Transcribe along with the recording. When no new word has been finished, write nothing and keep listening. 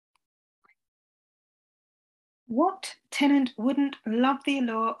What tenant wouldn't love the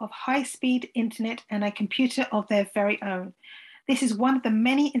allure of high-speed internet and a computer of their very own? This is one of the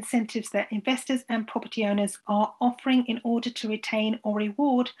many incentives that investors and property owners are offering in order to retain or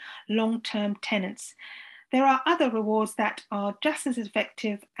reward long-term tenants. There are other rewards that are just as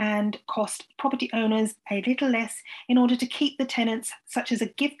effective and cost property owners a little less in order to keep the tenants, such as a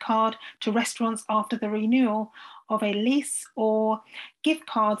gift card to restaurants after the renewal of a lease or gift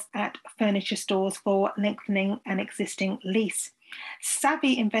cards at furniture stores for lengthening an existing lease.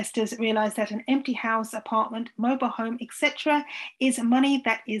 Savvy investors realize that an empty house, apartment, mobile home, etc., is money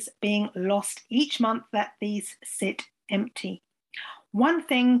that is being lost each month that these sit empty. One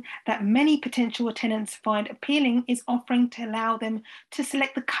thing that many potential tenants find appealing is offering to allow them to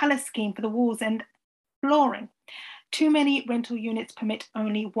select the colour scheme for the walls and flooring. Too many rental units permit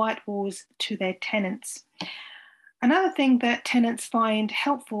only white walls to their tenants. Another thing that tenants find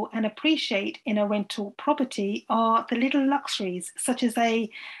helpful and appreciate in a rental property are the little luxuries, such as a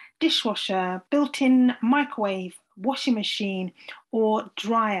dishwasher, built-in microwave, washing machine, or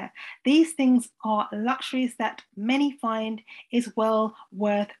dryer. These things are luxuries that many find is well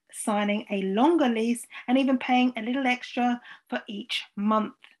worth signing a longer lease and even paying a little extra for each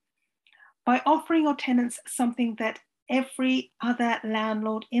month. By offering your tenants something that every other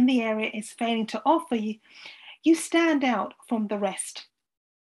landlord in the area is failing to offer you, you stand out from the rest.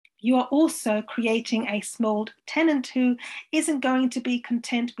 You are also creating a small tenant who isn't going to be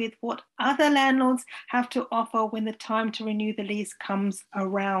content with what other landlords have to offer when the time to renew the lease comes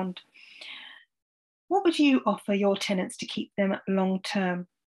around. What would you offer your tenants to keep them long term?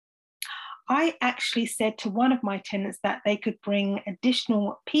 I actually said to one of my tenants that they could bring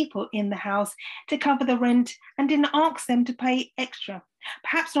additional people in the house to cover the rent and didn't ask them to pay extra.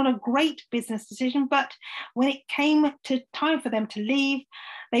 Perhaps not a great business decision, but when it came to time for them to leave,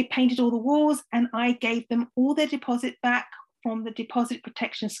 they painted all the walls and I gave them all their deposit back from the deposit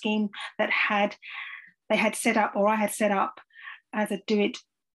protection scheme that they had set up, or I had set up as a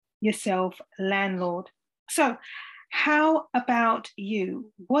do-it-yourself landlord. So how about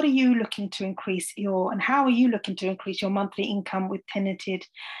you? What are you looking to increase and how are you looking to increase your monthly income with tenanted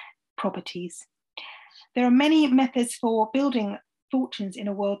properties? There are many methods for building fortunes in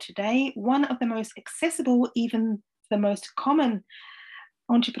a world today. One of the most accessible, even the most common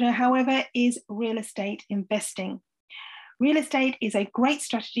entrepreneur, however, is real estate investing. Real estate is a great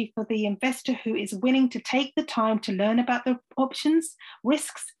strategy for the investor who is willing to take the time to learn about the options,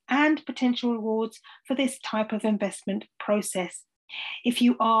 risks, and potential rewards for this type of investment process. If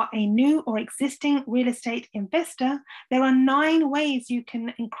you are a new or existing real estate investor, there are 9 ways you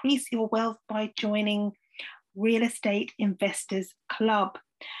can increase your wealth by joining Real Estate Investors Club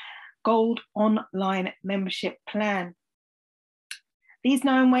Gold Online Membership Plan. These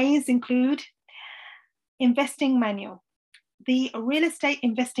 9 ways include Investing Manual. The Real Estate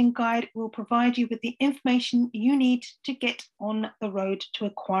Investing Guide will provide you with the information you need to get on the road to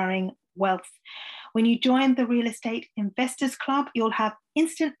acquiring wealth. When you join the Real Estate Investors Club, you'll have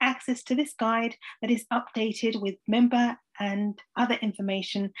instant access to this guide that is updated with member and other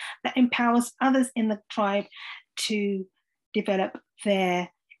information that empowers others in the tribe to develop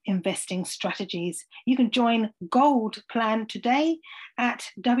their investing strategies. You can join Gold Plan today at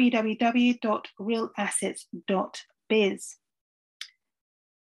www.realassets.biz.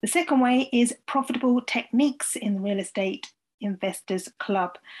 The second way is profitable techniques in the Real Estate Investors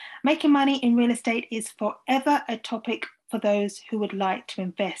Club. Making money in real estate is forever a topic for those who would like to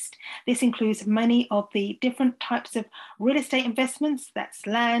invest. This includes many of the different types of real estate investments, that's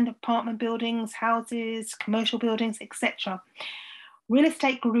land, apartment buildings, houses, commercial buildings, etc. Real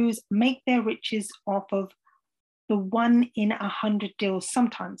estate gurus make their riches off of the 1 in 100 deals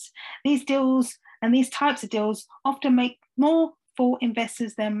sometimes. These deals and these types of deals often make more for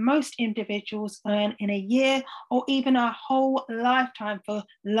investors than most individuals earn in a year or even a whole lifetime for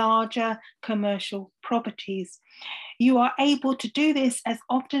larger commercial properties. You are able to do this as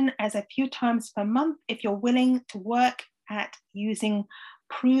often as a few times per month if you're willing to work at using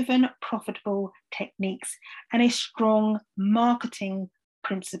proven profitable techniques and a strong marketing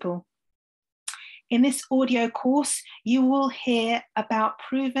principle. In this audio course, you will hear about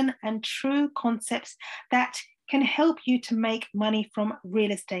proven and true concepts that can help you to make money from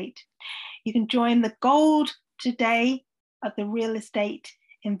real estate. You can join the Gold today of the Real Estate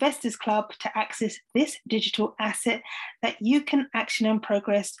Investors Club to access this digital asset that you can action and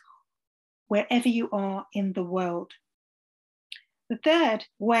progress wherever you are in the world. The third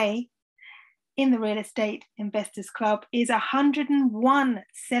way in the Real Estate Investors Club is 101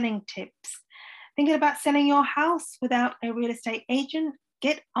 selling tips. Thinking about selling your house without a real estate agent?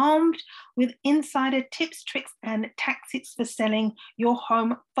 Get armed with insider tips, tricks, and tactics for selling your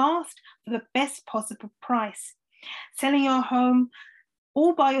home fast for the best possible price. Selling your home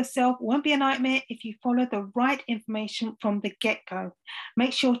all by yourself won't be a nightmare if you follow the right information from the get-go.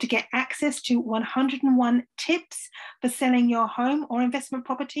 Make sure to get access to 101 tips for selling your home or investment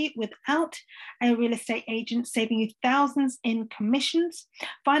property without a real estate agent, saving you thousands in commissions.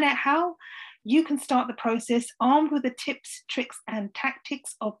 Find out how you can start the process armed with the tips, tricks, and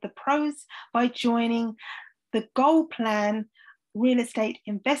tactics of the pros by joining the Gold Plan Real Estate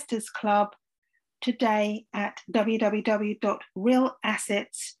Investors Club today at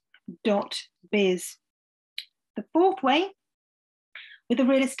www.realassets.biz. The fourth way with the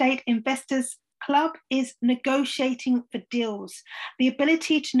Real Estate Investors Club is negotiating for deals. The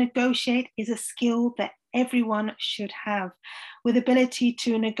ability to negotiate is a skill that everyone should have. With ability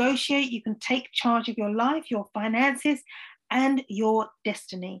to negotiate, you can take charge of your life, your finances, and your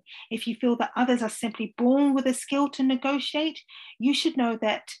destiny. If you feel that others are simply born with a skill to negotiate, you should know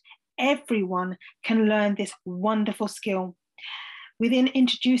that everyone can learn this wonderful skill. Within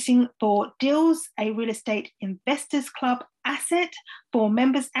introducing for deals, a real estate investors club asset for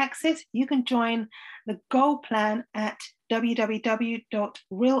members access, you can join the Gold Plan at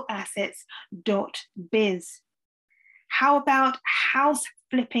www.realassets.biz. How about house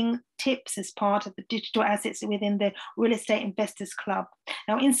flipping tips as part of the digital assets within the Real Estate Investors Club?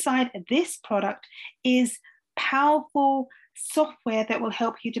 Now, inside this product is powerful software that will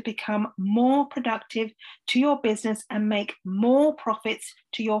help you to become more productive to your business and make more profits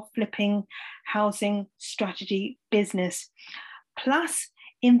to your flipping housing strategy business. Plus,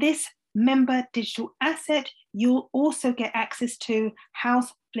 in this member digital asset, you'll also get access to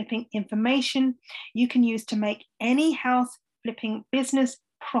house flipping information you can use to make any house flipping business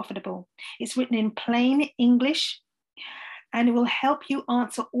profitable. It's written in plain English, and it will help you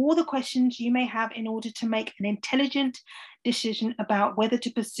answer all the questions you may have in order to make an intelligent decision about whether to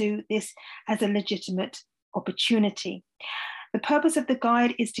pursue this as a legitimate opportunity. The purpose of the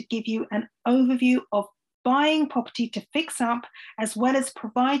guide is to give you an overview of buying property to fix up, as well as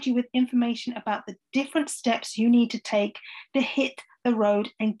provide you with information about the different steps you need to take to hit the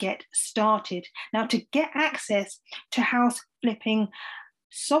road and get started. Now, to get access to house flipping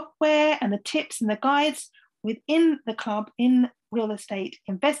software and the tips and the guides within the club, in Real Estate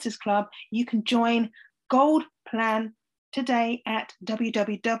Investors Club, you can join Gold Plan today at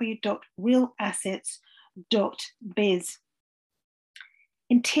www.realassets.biz.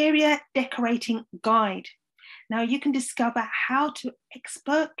 Interior Decorating Guide. Now you can discover how to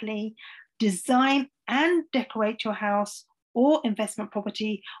expertly design and decorate your house or investment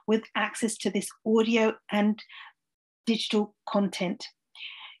property with access to this audio and digital content.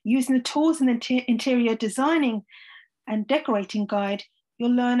 Using the tools in the interior designing and decorating guide,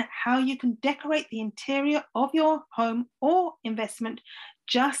 you'll learn how you can decorate the interior of your home or investment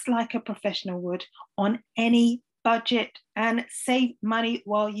just like a professional would on any budget and save money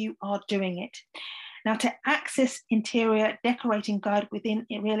while you are doing it. Now, to access interior decorating guide within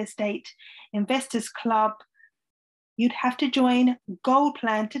Real Estate Investors Club, you'd have to join Gold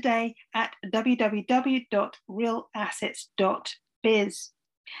Plan today at www.realassets.biz.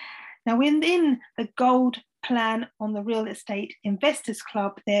 Now, within the Gold Plan on the Real Estate Investors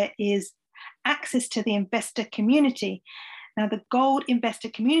Club, there is access to the investor community. Now, the Gold Investor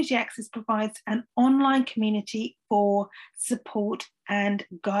Community Access provides an online community for support and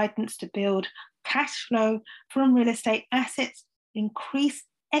guidance to build cash flow from real estate assets, increase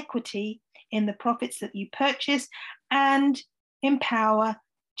equity in the profits that you purchase, and empower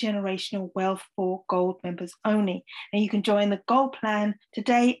generational wealth for Gold members only. Now, you can join the Gold Plan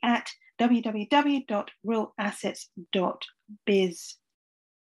today at www.realassets.biz.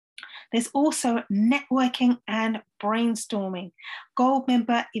 There's also networking and brainstorming. Gold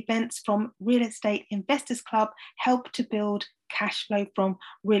member events from Real Estate Investors Club help to build cash flow from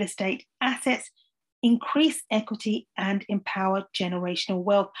real estate assets, increase equity, and empower generational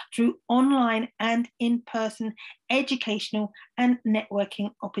wealth through online and in-person educational and networking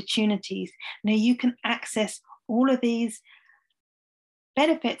opportunities. Now, you can access all of these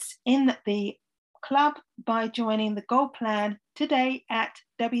benefits in the club by joining the Gold Plan today at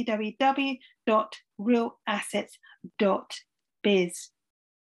www.realassets.biz.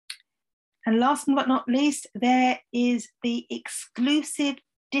 And last but not least, there is the exclusive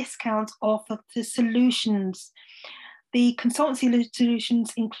discounts offer for solutions. The consultancy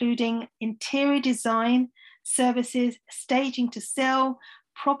solutions, including interior design services, staging to sell,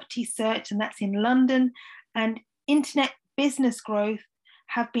 property search, and that's in London, and internet business growth,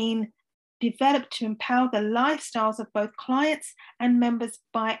 have been developed to empower the lifestyles of both clients and members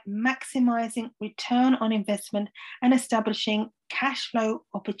by maximizing return on investment and establishing cash flow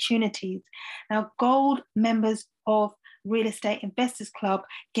opportunities. Now, gold members of Real Estate Investors Club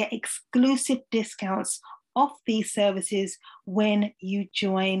get exclusive discounts off these services when you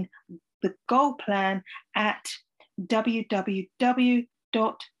join the gold plan at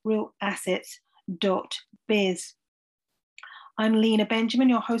www.realassets.biz. I'm Lena Benjamin,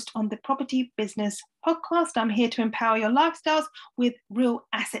 your host on the Property Business Podcast. I'm here to empower your lifestyles with real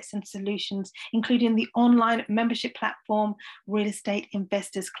assets and solutions, including the online membership platform, Real Estate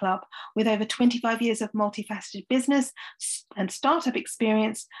Investors Club. With over 25 years of multifaceted business and startup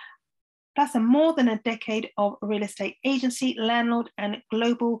experience, plus more than a decade of real estate agency, landlord, and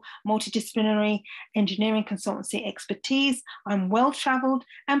global multidisciplinary engineering consultancy expertise, I'm well-traveled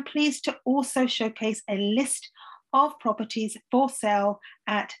and pleased to also showcase a list of properties for sale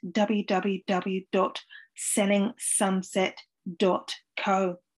at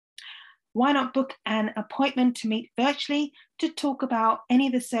www.sellingsunset.co. Why not book an appointment to meet virtually to talk about any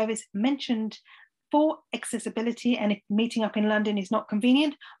of the service mentioned for accessibility, and if meeting up in London is not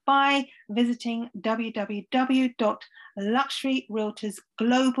convenient, by visiting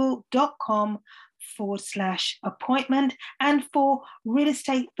www.luxuryrealtorsglobal.com/appointment. And for real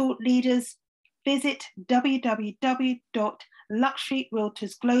estate thought leaders, visit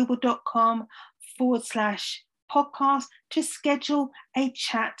www.luxuryrealtorsglobal.com/podcast to schedule a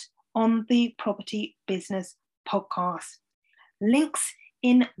chat on the Property Business Podcast. Links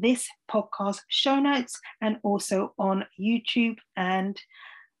in this podcast show notes and also on YouTube and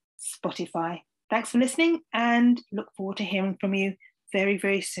Spotify. Thanks for listening and look forward to hearing from you very,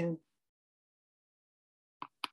 very soon.